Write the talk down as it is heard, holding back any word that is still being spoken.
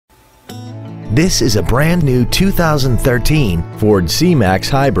This is a brand new 2013 Ford C-Max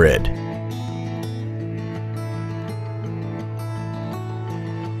Hybrid.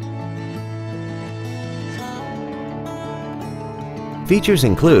 Features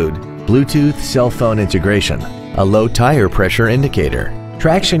include Bluetooth cell phone integration, a low tire pressure indicator,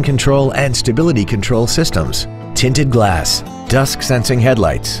 traction control and stability control systems, tinted glass, dusk sensing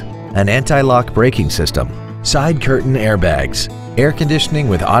headlights, an anti-lock braking system, side curtain airbags, air conditioning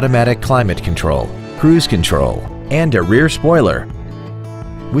with automatic climate control, cruise control, and a rear spoiler.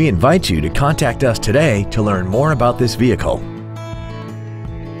 We invite you to contact us today to learn more about this vehicle.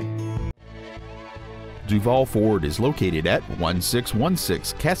 Duval Ford is located at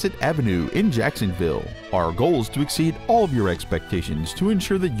 1616 Cassat Avenue in Jacksonville. Our goal is to exceed all of your expectations to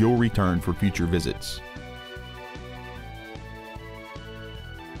ensure that you'll return for future visits.